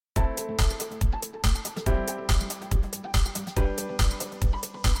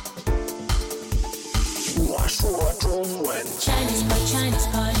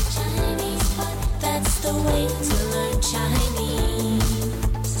the way to learn Chinese.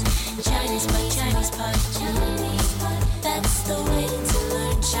 ChinesePod, ChinesePod, ChinesePod. That's the way to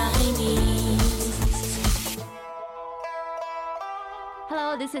learn Chinese.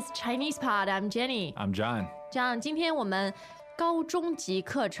 Hello, this is ChinesePod. I'm Jenny. I'm John. John, 今天我们高中级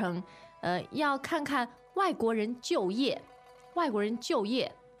课程，要看看外国人就业。外国人就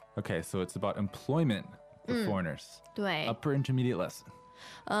业。Okay, so it's about employment for foreigners. 对。Upper intermediate lesson.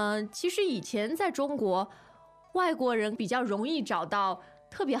 其实以前在中国，外国人比较容易找到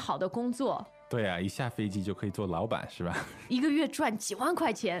特别好的工作。对啊，一下飞机就可以做老板，是吧？一个月赚几万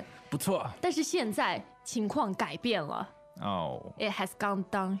块钱。不错。但是现在情况改变了。Oh. It has gone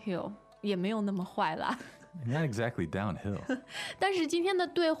downhill. 也没有那么坏啦。Not exactly downhill. 但是今天的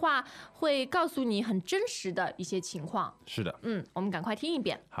对话会告诉你很真实的一些情况。是的。我们赶快听一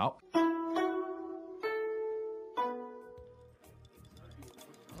遍。好。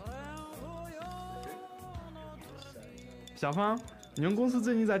小芳，你们公司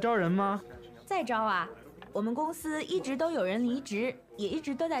最近在招人吗？在招啊，我们公司一直都有人离职，也一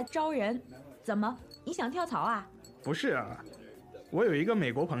直都在招人。怎么，你想跳槽啊？不是啊，我有一个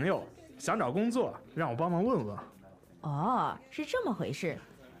美国朋友想找工作，让我帮忙问问。哦，是这么回事。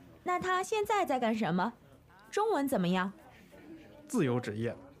那他现在在干什么？中文怎么样？自由职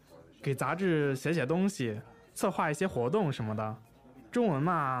业，给杂志写写东西，策划一些活动什么的。中文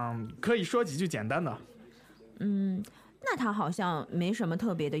嘛，可以说几句简单的。那他好像没什么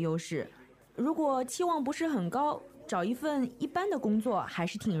特别的优势。如果期望不是很高，找一份一般的工作还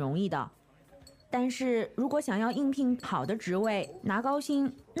是挺容易的。但是如果想要应聘好的职位，拿高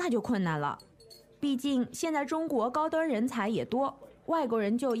薪，那就困难了。毕竟现在中国高端人才也多，外国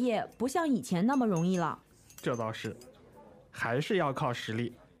人就业不像以前那么容易了。这倒是，还是要靠实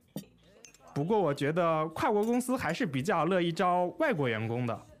力。不过我觉得跨国公司还是比较乐意招外国员工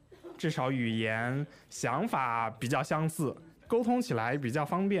的。至少语言、想法比较相似，沟通起来比较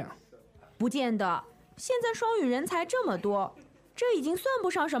方便。不见得，现在双语人才这么多，这已经算不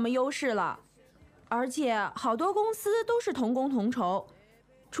上什么优势了。而且好多公司都是同工同酬，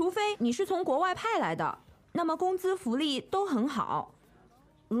除非你是从国外派来的，那么工资福利都很好。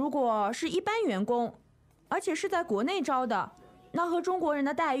如果是一般员工，而且是在国内招的，那和中国人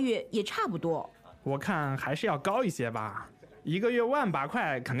的待遇也差不多。我看还是要高一些吧。一个月18000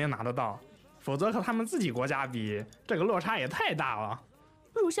块肯定拿得到，否则和他们自己国家比，这个落差也太大了。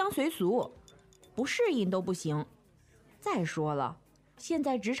入乡随俗，不适应都不行。再说了，现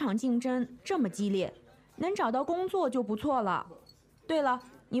在职场竞争这么激烈，能找到工作就不错了。对了，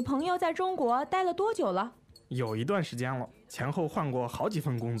你朋友在中国待了多久了？有一段时间了，前后换过好几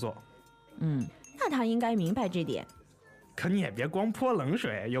份工作。那他应该明白这点。可你也别光泼冷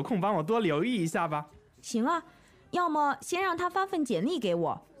水，有空帮我多留意一下吧。行啊。要么先让他发份简历给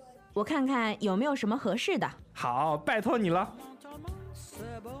我，我看看有没有什么合适的。好，拜托你了。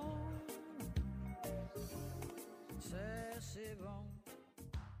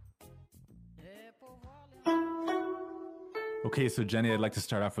Okay, so Jenny, I'd like to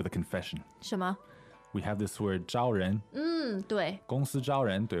start off with a confession. 什么？ We have this word 招人。对。公司招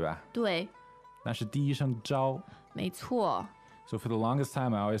人，对吧？对。那是第一声招。没错。So for the longest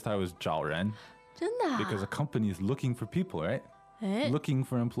time, I always thought it was 找人。真的啊 Because a company is looking for people, right? 哎 Looking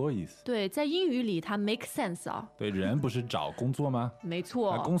for employees. 对，在英语里它 make sense 啊。对，人不是找工作吗？没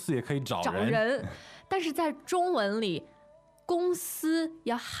错。公司也可以找人。但是在中文里，公司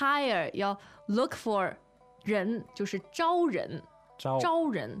要 hire 要 look for 人，就是招人。招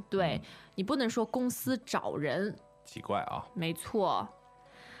人，对，你不能说公司找人。奇怪啊。没错。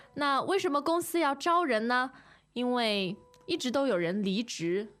那为什么公司要招人呢？因为一直都有人离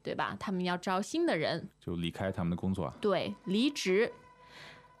职，对吧？他们要招新的人，就离开他们的工作。对，离职。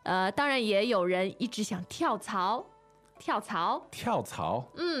当然也有人一直想跳槽。Jump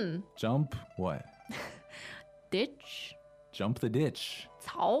what? Ditch. Jump the ditch.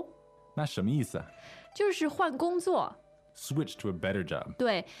 槽。那什么意思？就是换工作。Switch to a better job.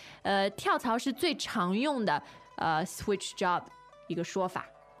 对，跳槽是最常用的switch job 一个说法。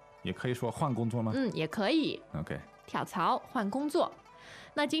也可以说换工作吗？也可以。OK。跳槽换工作。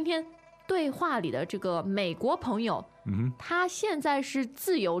那今天对话里的这个美国朋友，他现在是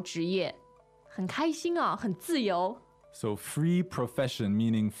自由职业，很开心啊，很自由。So free profession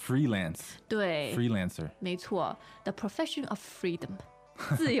meaning freelance. 对 ，freelancer. 没错 ，the profession of freedom，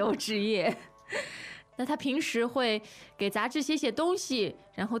 自由职业。那他平时会给杂志写写东西，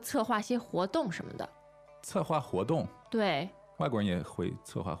然后策划些活动什么的。策划活动？对。外国人也会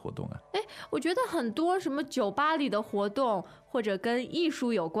策划活动啊。我觉得很多什么酒吧里的活动，或者跟艺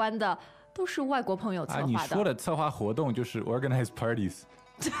术有关的，都是外国朋友策划的。你说的策划活动就是 organize parties。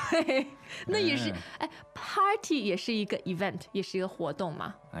对，那也是，party 也是一个 event， 也是一个活动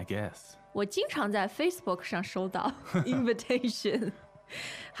嘛。I guess. 我经常在 Facebook 上收到 invitation。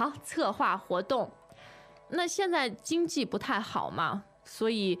好，策划活动。那现在经济不太好嘛，所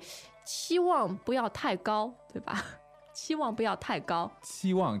以期望不要太高，对吧？期望不要太高。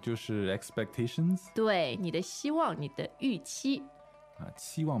期望就是 expectations. 对，你的希望，你的预期。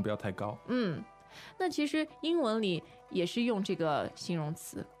期望不要太高。那其实英文里也是用这个形容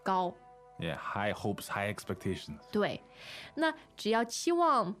词高。Yeah, high hopes, high expectations. 对，那只要期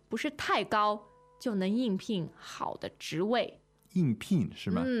望不是太高，就能应聘好的职位。应聘是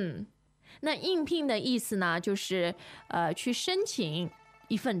吗？那应聘的意思呢，就是去申请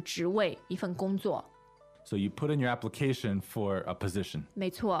一份职位，一份工作。So you put in your application for a position. 没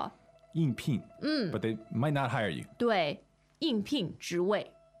错。应聘。But they might not hire you. 对，应聘职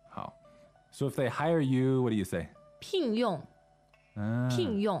位。好。So if they hire you, what do you say? 聘用。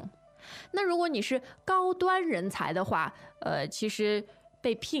聘用。那如果你是高端人才的话，其实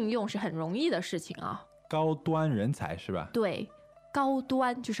被聘用是很容易的事情啊。高端人才是吧？对，高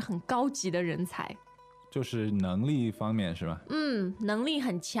端就是很高级的人才。就是能力方面是吧？能力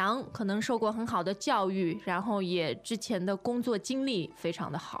很强，可能受过很好的教育，然后也之前的工作经历非常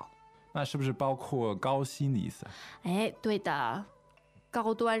的好。那是不是包括高薪的意思？哎，对的，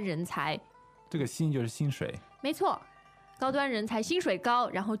高端人才。这个薪就是薪水。没错。高端人才薪水高，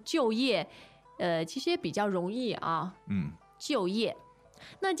然后就业，其实也比较容易啊。就业。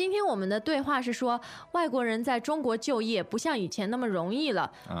那今天我们的对话是说，外国人在中国就业不像以前那么容易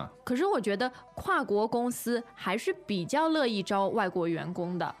了。可是我觉得跨国公司还是比较乐意招外国员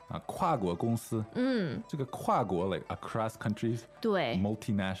工的。跨国公司。这个跨国 like across countries。对。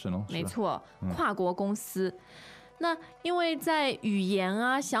multinational。没错，跨国公司。那因为在语言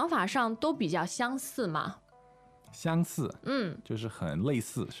啊、想法上都比较相似嘛。相似，就是很类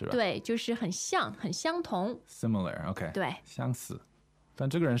似，是吧？对，就是很像，很相同。Similar, OK。对，相似。但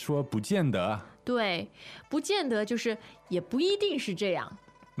这个人说不见得。对，不见得就是也不一定是这样。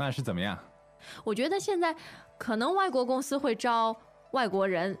那是怎么样？我觉得现在可能外国公司会招外国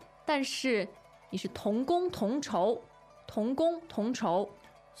人，但是你是同工同酬，同工同酬。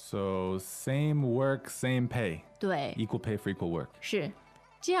So same work, same pay. 对 ，equal pay for equal work. 是，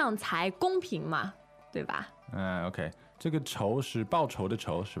这样才公平嘛，对吧？OK， 这个酬是报酬的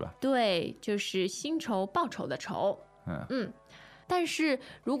酬是吧？对，就是薪酬报酬的酬。但是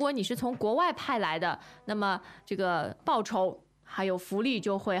如果你是从国外派来的，那么这个报酬还有福利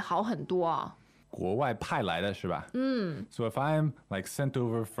就会好很多啊。国外派来的是吧？So if I'm like sent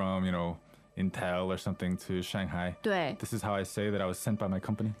over from, Intel or something to Shanghai, 对 this is how I say that I was sent by my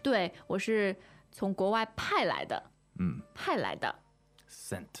company. 对，我是从国外派来的。派来的。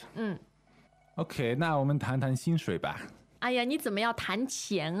Sent. OK， 那我们谈谈薪水吧。哎呀，你怎么要谈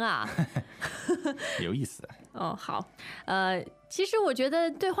钱啊？有意思。好，其实我觉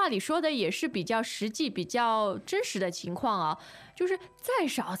得对话里说的也是比较实际、比较真实的情况啊，就是再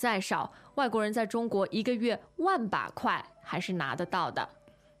少，外国人在中国一个月10000把块还是拿得到的。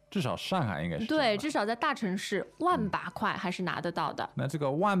至少上海应该是。对，至少在大城市10000把块还是拿得到的。那这个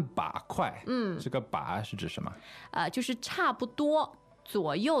10000把块，这个把是指什么？就是差不多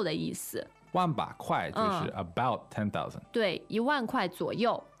左右的意思。100把块就是 about 10,000。对，10000块左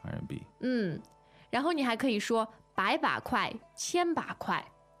右。RMB。然后你还可以说100把块、1000把块。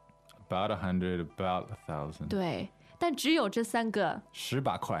About 100, about 1,000。对，但只有这3个。10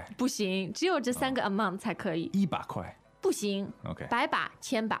把块。不行，只有这3个 amount 才可以。1把块。不行。OK。100把、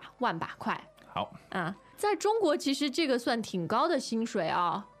1000把、100把块。好。在中国其实这个算挺高的薪水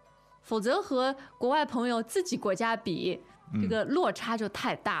啊，否则和国外朋友自己国家比。这个落差就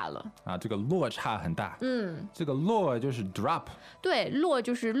太大了这个落差很大。这个落就是 drop。对，落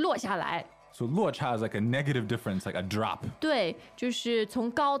就是落下来。So 落差 is like a negative difference, like a drop。对，就是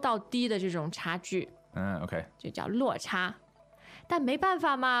从高到低的这种差距。OK。就叫落差。但没办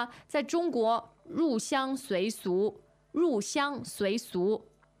法嘛，在中国入乡随俗，入乡随俗。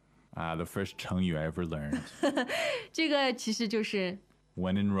The first 成语 I ever learned。这个其实就是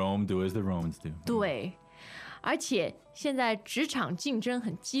When in Rome, do as the Romans do。对。而且现在职场竞争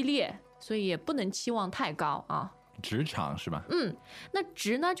很激烈，所以也不能期望太高啊。职场是吧？那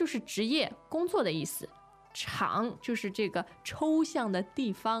职呢就是职业工作的意思，场就是这个抽象的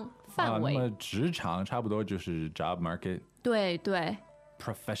地方范围。那么职场差不多就是 job market。对。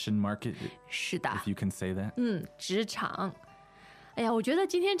Profession market。是的。If you can say that。职场。哎呀，我觉得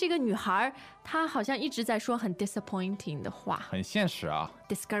今天这个女孩她好像一直在说很 disappointing 的话，很现实啊。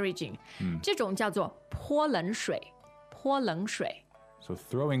discouraging。这种叫做泼冷水。So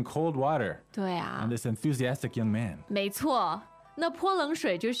throwing cold water。对啊。 On this enthusiastic young man。没错。那泼冷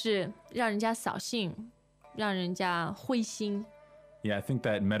水就是让人家扫兴，让人家灰心。Yeah, I think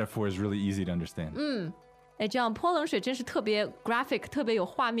that metaphor is really easy to understand. 这样泼冷水真是特别 graphic 特别有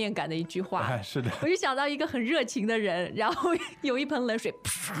画面感的一句话。是的。我就想到一个很热情的人，然后有一盆冷水，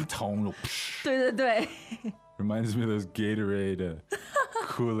一桶对对对。Reminds me of those Gatorade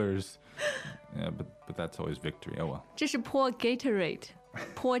coolers. Yeah, but that's always victory. Oh well. 这是泼 Gatorade，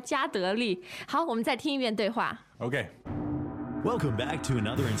 泼加德利。好，我们再听一遍对话。Okay. Welcome back to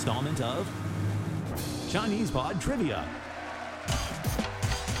another installment of ChinesePod Trivia.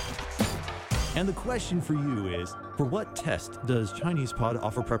 And the question for you is, for what test does ChinesePod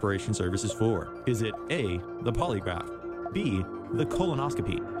offer preparation services for? Is it A, the polygraph, B, the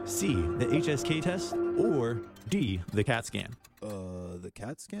colonoscopy, C, the HSK test, or D, the CAT scan? The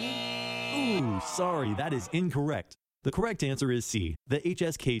CAT scan? Ooh, sorry, that is incorrect. The correct answer is C, the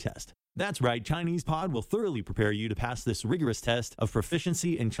HSK test. That's right, ChinesePod will thoroughly prepare you to pass this rigorous test of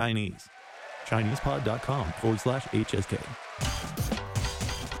proficiency in Chinese. ChinesePod.com/HSK.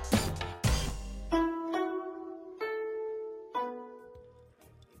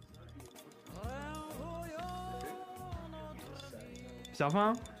 小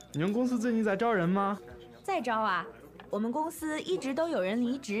芳，你们公司最近在招人吗？在招啊，我们公司一直都有人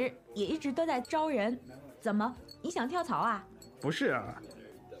离职，也一直都在招人。怎么，你想跳槽啊？不是，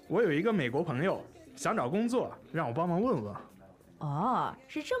我有一个美国朋友想找工作，让我帮忙问问。哦，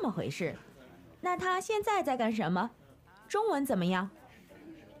是这么回事。那他现在在干什么？中文怎么样？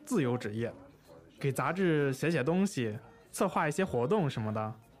自由职业，给杂志写写东西，策划一些活动什么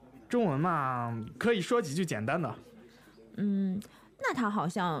的。中文嘛，可以说几句简单的。那他好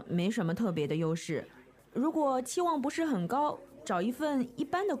像没什么特别的优势。如果期望不是很高，找一份一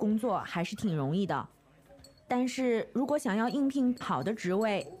般的工作还是挺容易的。但是如果想要应聘好的职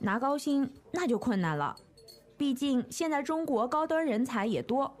位，拿高薪，那就困难了。毕竟现在中国高端人才也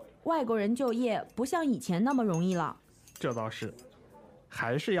多，外国人就业不像以前那么容易了。这倒是，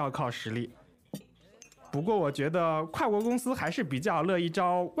还是要靠实力。不过我觉得跨国公司还是比较乐意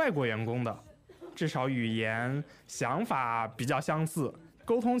招外国员工的，至少语言、想法比较相似，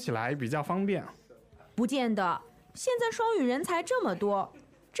沟通起来比较方便。不见得，现在双语人才这么多，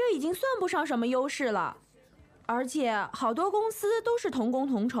这已经算不上什么优势了。而且好多公司都是同工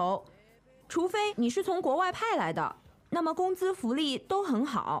同酬，除非你是从国外派来的，那么工资福利都很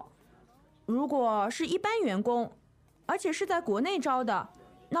好。如果是一般员工，而且是在国内招的，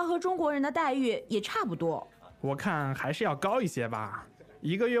那和中国人的待遇也差不多。我看还是要高一些吧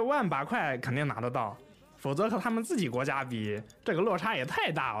，1个月18000块肯定拿得到，否则和他们自己国家比，这个落差也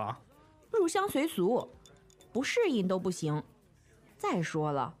太大了。入乡随俗，不适应都不行。再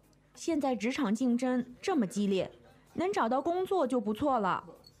说了，现在职场竞争这么激烈，能找到工作就不错了。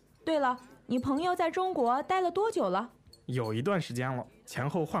对了，你朋友在中国待了多久了？有一段时间了，前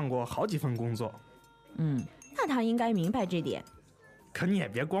后换过好几份工作。那他应该明白这点。可你也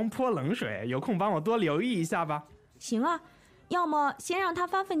别光泼冷水，有空帮我多留意一下吧。行啊，要么先让他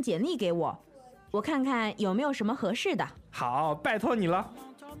发份简历给我，我看看有没有什么合适的。好，拜托你了。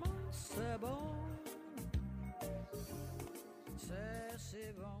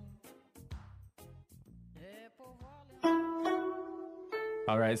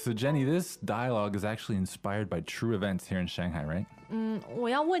All right, so Jenny, this dialogue is actually inspired by true events here in Shanghai, right? 我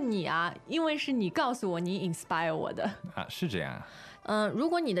要问你啊，因为是你告诉我你 inspire 我的。是这样。如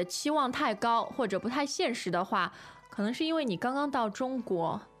果你的期望太高或者不太现实的话，可能是因为你刚刚到中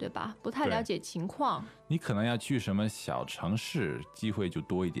国，对吧？不太了解情况。你可能要去什么小城市，机会就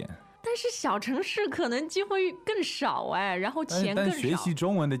多一点。但是小城市可能机会更少哎，然后钱更少。但学习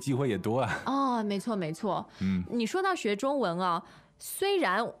中文的机会也多啊。哦，没错没错。你说到学中文啊，虽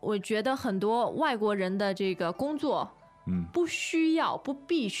然我觉得很多外国人的这个工作，不需要不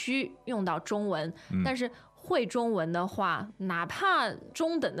必须用到中文，但是会中文的话，哪怕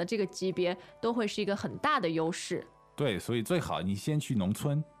中等的这个级别，都会是一个很大的优势。对，所以最好你先去农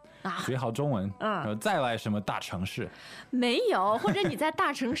村。学好中文，然后再来什么大城市？没有，或者你在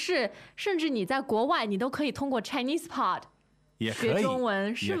大城市，甚至你在国外，你都可以通过 ChinesePod 学中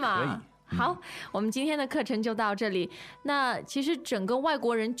文，是吗？好，我们今天的课程就到这里。那其实整个外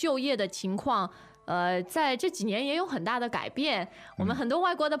国人就业的情况，在这几年也有很大的改变。我们很多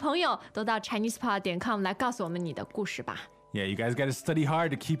外国的朋友都到 ChinesePod.com 来告诉我们你的故事吧。Yeah, you guys got to study hard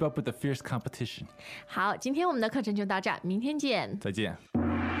to keep up with the fierce competition. 好，今天我们的课程就到这儿，明天见。再见。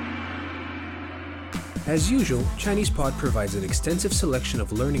As usual, ChinesePod provides an extensive selection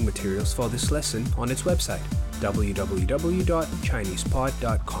of learning materials for this lesson on its website,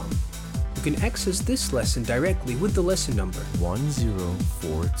 www.chinesepod.com. You can access this lesson directly with the lesson number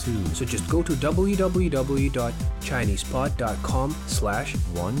 1042. So just go to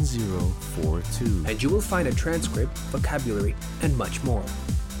www.chinesepod.com/1042 and you will find a transcript, vocabulary, and much more.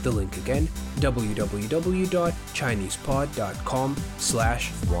 The link again,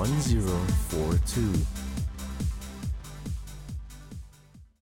 www.chinesepod.com/1042.